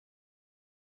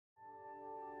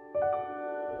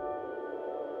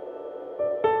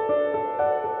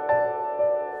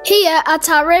Here at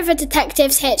our River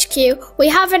Detectives HQ, we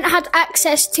haven't had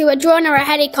access to a drone or a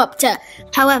helicopter.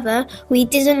 However, we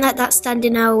didn't let that stand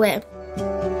in our way.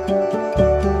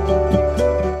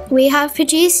 We have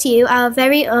produced you our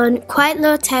very own, quite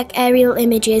low-tech aerial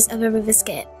images of a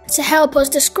riverscape to help us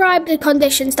describe the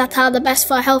conditions that are the best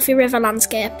for healthy river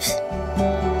landscapes.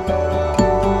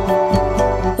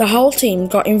 The whole team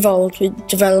got involved with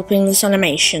developing this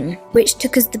animation, which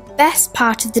took us the best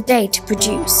part of the day to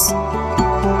produce.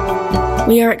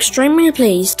 We are extremely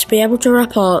pleased to be able to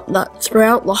report that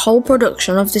throughout the whole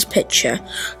production of this picture,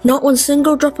 not one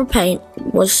single drop of paint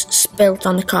was spilt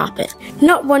on the carpet.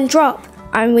 Not one drop,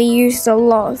 and we used a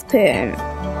lot of paint.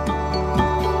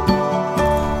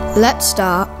 Let's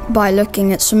start by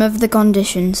looking at some of the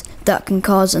conditions that can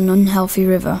cause an unhealthy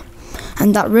river,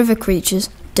 and that river creatures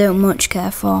don't much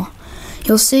care for.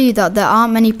 You'll see that there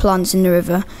aren't many plants in the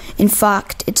river. In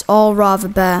fact, it's all rather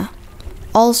bare.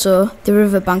 Also, the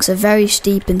riverbanks are very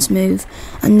steep and smooth,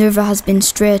 and the river has been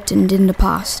straightened in the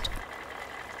past.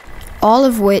 All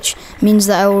of which means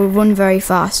that it will run very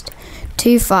fast,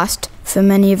 too fast for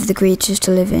many of the creatures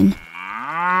to live in.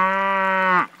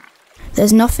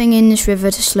 There's nothing in this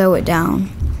river to slow it down.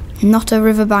 Not a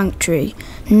riverbank tree,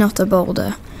 not a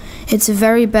boulder. It's a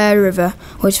very bare river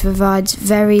which provides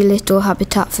very little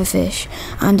habitat for fish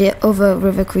and other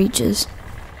river creatures.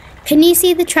 Can you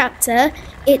see the tractor?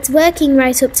 It's working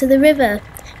right up to the river.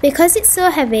 Because it's so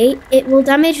heavy, it will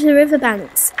damage the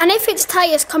riverbanks. And if its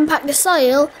tyres compact the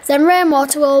soil, then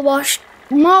rainwater will wash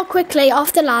more quickly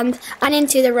off the land and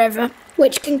into the river,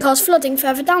 which can cause flooding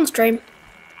further downstream.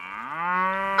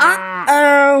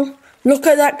 Uh-oh! Look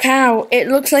at that cow. It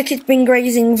looks like it's been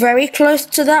grazing very close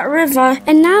to that river.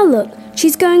 And now look,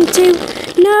 she's going to...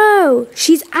 No!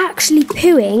 She's actually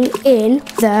pooing in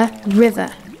the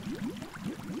river.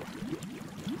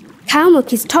 Cow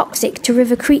muck is toxic to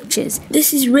river creatures.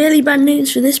 This is really bad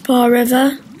news for this poor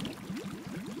river.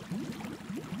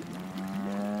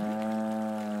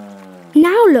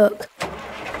 Now look.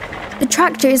 The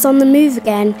tractor is on the move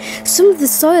again. Some of the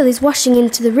soil is washing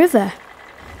into the river.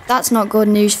 That's not good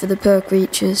news for the poor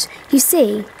creatures. You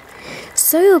see,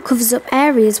 soil covers up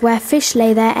areas where fish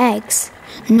lay their eggs.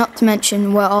 Not to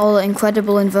mention where all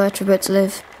incredible invertebrates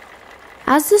live.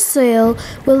 As the soil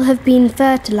will have been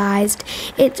fertilised,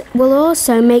 it will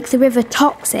also make the river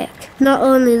toxic. Not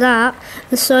only that,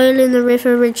 the soil in the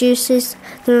river reduces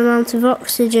the amount of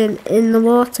oxygen in the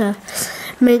water,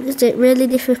 makes it really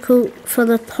difficult for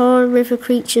the poor river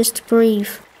creatures to breathe.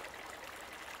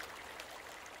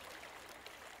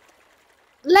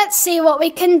 Let's see what we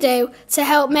can do to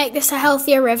help make this a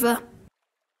healthier river.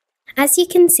 As you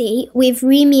can see, we've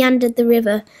re-meandered the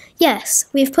river. Yes,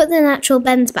 we've put the natural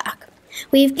bends back.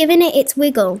 We've given it its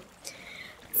wiggle.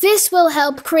 This will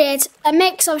help create a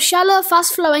mix of shallow,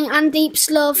 fast-flowing and deep,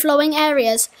 slow-flowing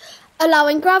areas,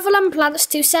 allowing gravel and plants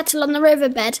to settle on the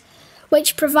riverbed,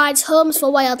 which provides homes for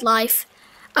wildlife,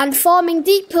 and forming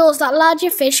deep pools that larger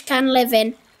fish can live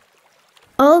in.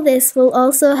 All this will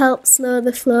also help slow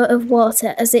the flow of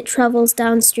water as it travels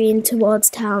downstream towards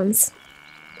towns.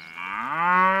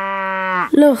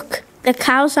 Look, the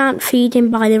cows aren't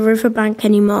feeding by the riverbank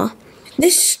anymore.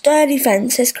 This sturdy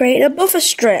fence has created a buffer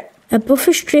strip. A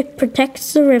buffer strip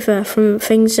protects the river from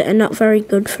things that are not very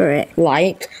good for it.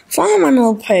 Like farm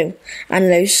animal poo and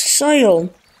loose soil.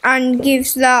 And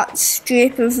gives that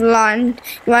strip of land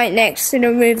right next to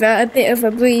the river a bit of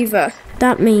a breather.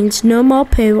 That means no more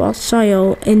poo or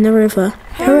soil in the river.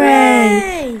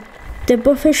 Hooray! The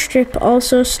buffer strip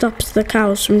also stops the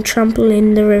cows from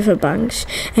trampling the riverbanks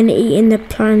and eating the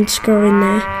plants growing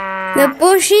there. The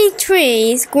bushy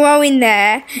trees growing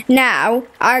there now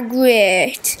are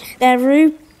great. Their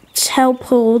roots help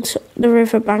hold the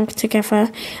riverbank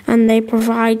together and they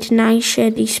provide nice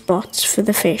shady spots for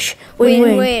the fish.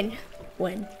 Win-win.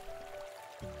 Win.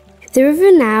 The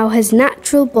river now has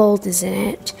natural boulders in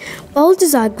it.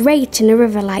 Boulders are great in a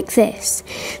river like this.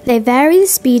 They vary the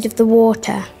speed of the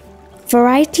water.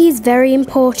 Variety is very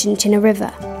important in a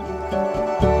river.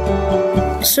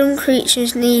 Some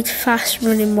creatures need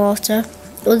fast-running water,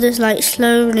 others like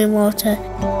slow-running water.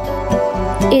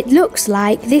 It looks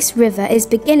like this river is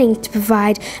beginning to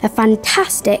provide a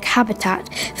fantastic habitat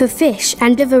for fish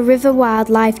and other river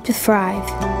wildlife to thrive.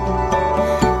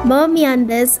 More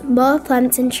meanders, more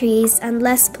plants and trees, and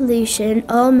less pollution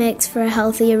all makes for a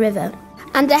healthier river.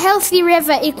 And a healthy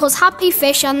river equals happy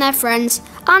fish and their friends,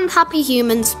 and happy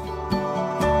humans.